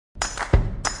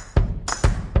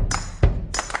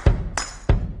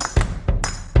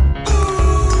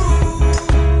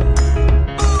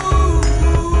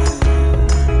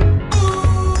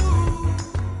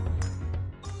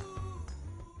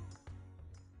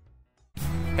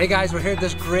Hey guys, we're here at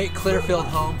this great Clearfield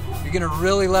home. You're gonna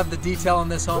really love the detail on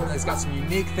this home. It's got some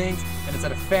unique things and it's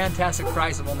at a fantastic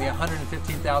price of only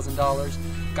 $115,000.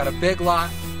 Got a big lot.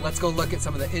 Let's go look at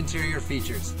some of the interior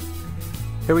features.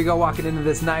 Here we go, walking into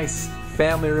this nice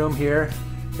family room here.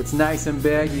 It's nice and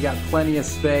big. You got plenty of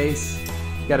space.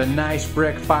 You got a nice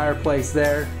brick fireplace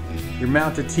there. Your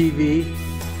mounted TV.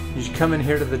 You should come in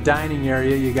here to the dining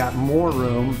area. You got more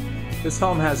room. This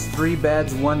home has 3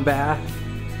 beds, 1 bath.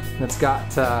 And it's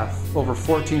got over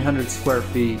 1,400 square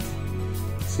feet.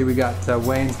 See, we got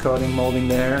wainscoting molding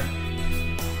there.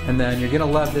 And then you're gonna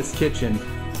love this kitchen.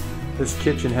 This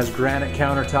kitchen has granite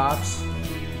countertops.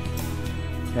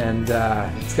 And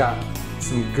it's got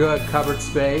some good cupboard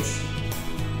space.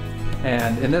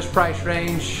 And in this price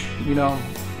range, you know,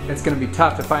 it's gonna be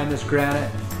tough to find this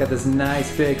granite. Got this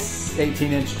nice big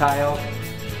 18-inch tile.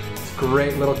 It's a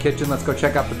great little kitchen. Let's go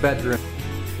check out the bedroom.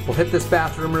 We'll hit this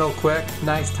bathroom real quick.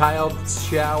 Nice tiled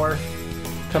shower.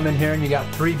 Come in here and you got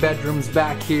 3 bedrooms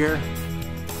back here.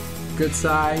 Good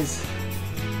size.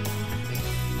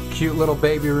 Cute little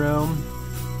baby room.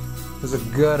 This is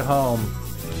a good home.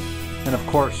 And of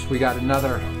course we got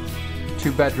another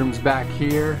 2 bedrooms back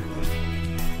here.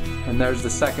 And there's the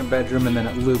 2nd bedroom, and then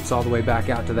it loops all the way back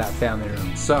out to that family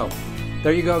room. So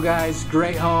there you go guys,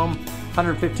 great home,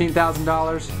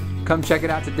 $115,000. Come check it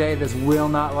out today. This will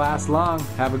not last long.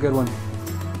 Have a good one.